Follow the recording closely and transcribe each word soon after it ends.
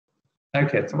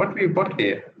Okay, so what we got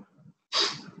here,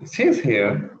 it says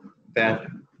here that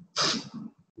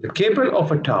the cable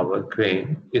of a tower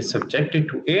crane is subjected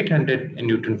to 800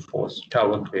 Newton force,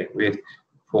 tower crane with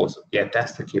force. Yeah,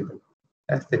 that's the cable.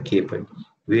 That's the cable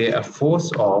where a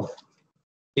force of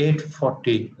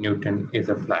 840 Newton is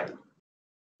applied.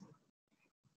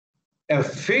 A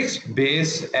fixed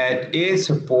base at A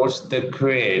supports the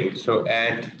crane. So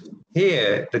at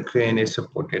here, the crane is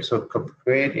supported. So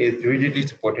crane is rigidly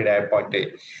supported at point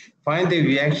A. Find the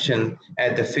reaction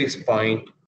at the fixed point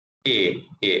A.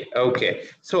 Okay.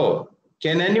 So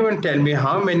can anyone tell me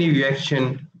how many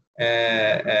reaction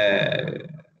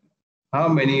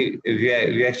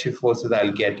forces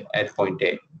I'll get at point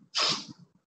A?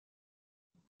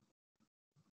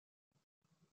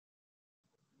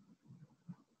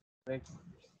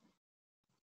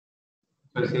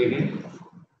 So say again.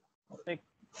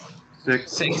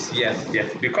 Six, yes.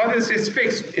 Because it's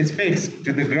fixed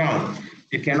to the ground.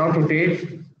 It cannot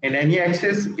rotate in any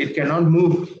axis. It cannot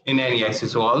move in any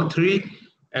axis. So all three,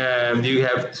 you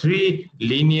have three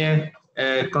linear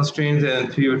constraints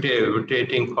and three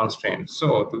rotating constraints.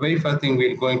 So the very first thing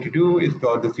we're going to do is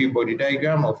draw the free body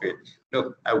diagram of it.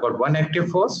 Look, I've got one active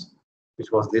force,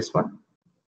 which was this one.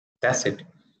 That's it.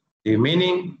 The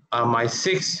remaining are my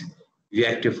 6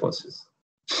 reactive forces.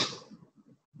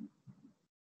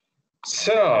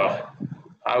 So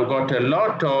I've got a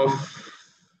lot of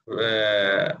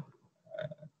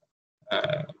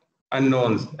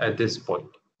unknowns at this point.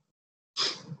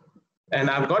 And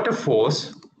I've got a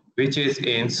force which is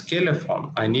in scalar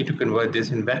form. I need to convert this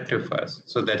in vector first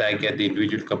so that I get the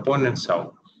individual components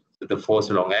out. So the force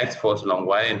along x, force along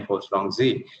y, and force along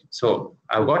z. So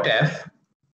I've got F.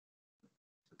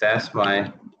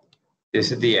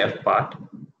 This is the F part.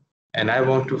 And I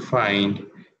want to find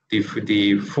the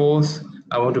force.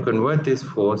 I want to convert this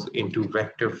force into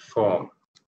vector form.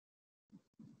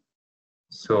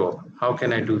 So how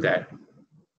can I do that?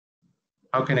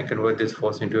 How can I convert this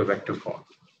force into a vector form?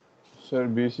 Sir,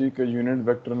 BC का unit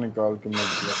vector निकाल के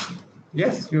मत.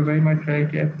 Yes, you're very much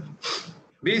right. Yeah.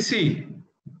 BC,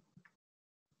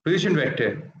 position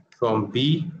vector from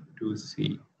B to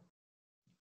C.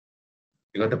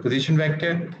 You got the position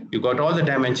vector. You got all the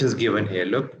dimensions given here.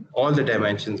 Look, all the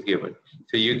dimensions given.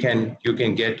 So you can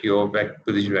get your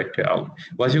position vector out.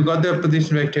 Once you got the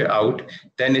position vector out,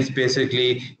 then it's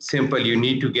basically simple. You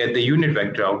need to get the unit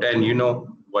vector out, and you know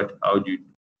how do you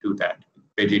do that?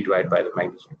 Basically divide by the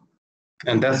magnitude,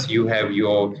 and thus you have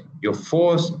your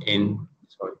force in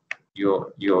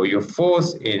your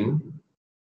force in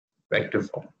vector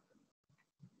form.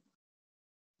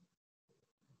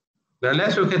 Now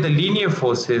let's look at the linear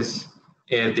forces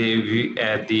at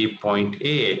the point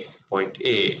A.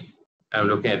 I'm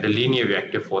looking at the linear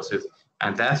reactive forces,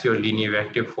 and that's your linear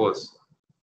reactive force.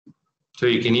 So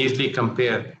you can easily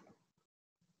compare,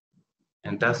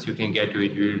 and thus you can get your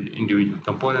individual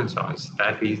components on. It's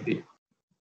that easy.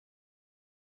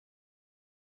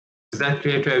 Is that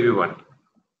clear to everyone?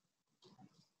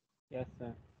 Yes,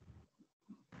 sir.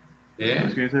 Yeah.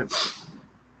 Excuse me.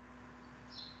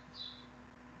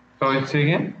 Sorry, say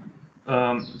again?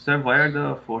 Sir, why are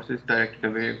the forces directed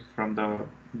away from the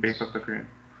base of the crane?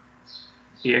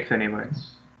 AX and AY.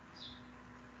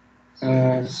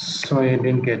 Sorry, I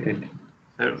didn't get it.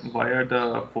 Sir, why are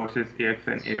the forces AX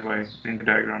and AY in the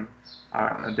diagram?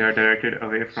 They are directed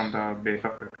away from the base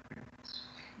of the crane.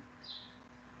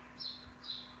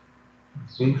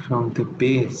 Away from the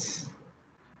base.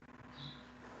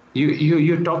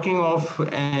 You're talking of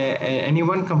any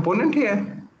one component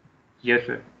here? Yes,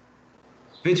 sir.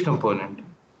 Which component?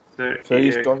 Sir, So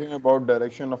he's talking about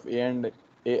direction of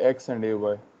AX and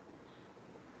AY.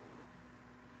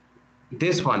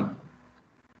 This one.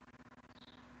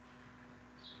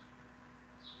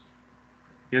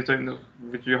 Yes, sir,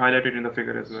 which you highlighted in the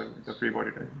figure as well, the free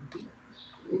body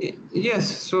diagram. Yes,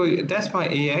 so that's my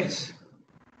AX,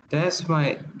 that's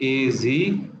my AZ,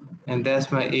 and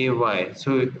that's my AY.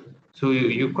 So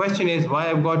your question is why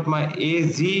I've got my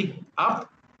AZ up?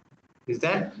 Is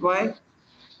that why?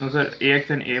 No, sir, AX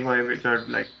and AY, which are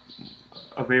like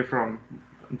away from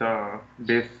the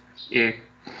base A.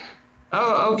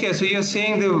 Oh, okay. So you're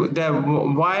saying the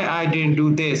why I didn't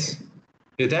do this?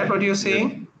 Is that what you're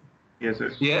saying? Yes,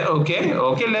 sir. Yeah. Okay.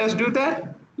 Okay. Let's do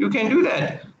that. You can do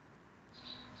that.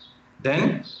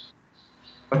 Then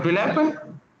what will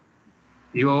happen?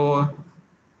 Your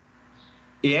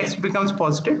AX becomes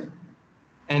positive,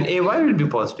 and AY will be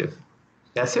positive.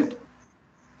 That's it.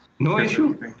 No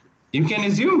issue. You can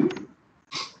assume.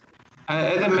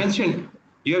 As I mentioned,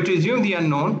 you have to assume the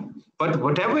unknown, but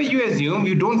whatever you assume,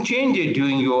 you don't change it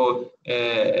during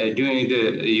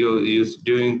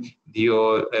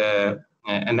your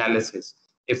analysis.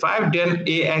 If I've done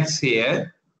AX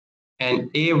here and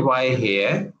AY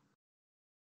here,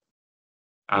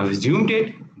 I've assumed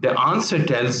it, the answer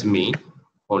tells me,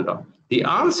 hold on, the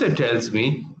answer tells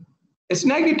me it's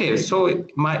negative. So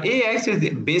my AX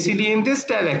is basically in this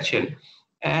direction.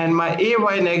 And my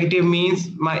AY negative means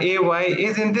my AY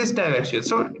is in this direction.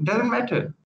 So it doesn't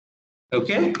matter.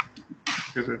 Okay?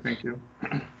 Yes, sir. Thank you.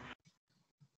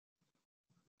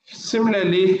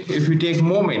 Similarly, if you take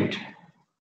moment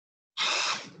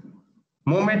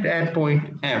at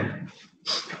point M.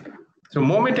 So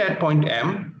moment at point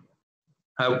M,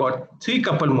 I've got three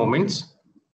couple moments.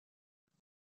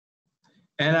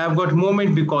 And I've got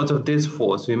moment because of this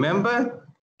force. Remember?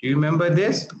 Do you remember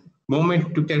this?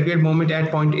 Moment, to calculate moment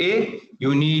at point A,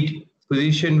 you need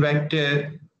position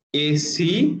vector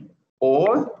AC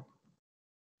or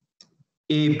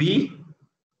AB.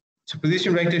 So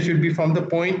position vector should be from the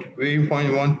point where you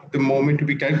want the moment to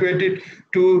be calculated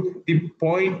to the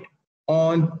point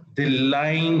on the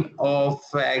line of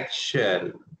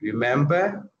action.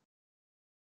 Remember?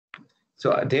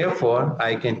 So therefore,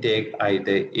 I can take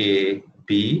either A,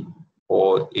 B,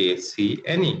 or AC,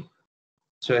 any.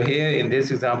 So here in this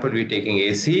example, we're taking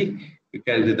AC. You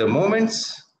calculate the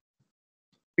moments.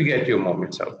 You get your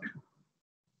moments out.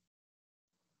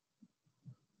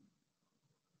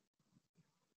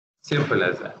 Simple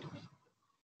as that.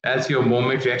 As your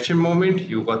moment, reaction moment,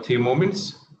 you got three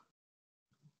moments.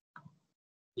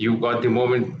 You got the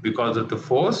moment because of the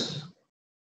force.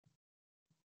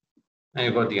 And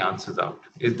you got the answers out.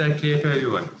 Is that clear to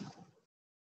everyone?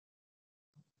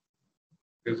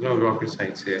 There's no rocket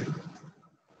science here.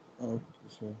 Okay,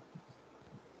 sir.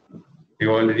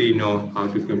 You already know how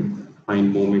to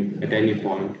find moment at any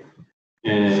point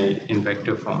in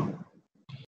vector form.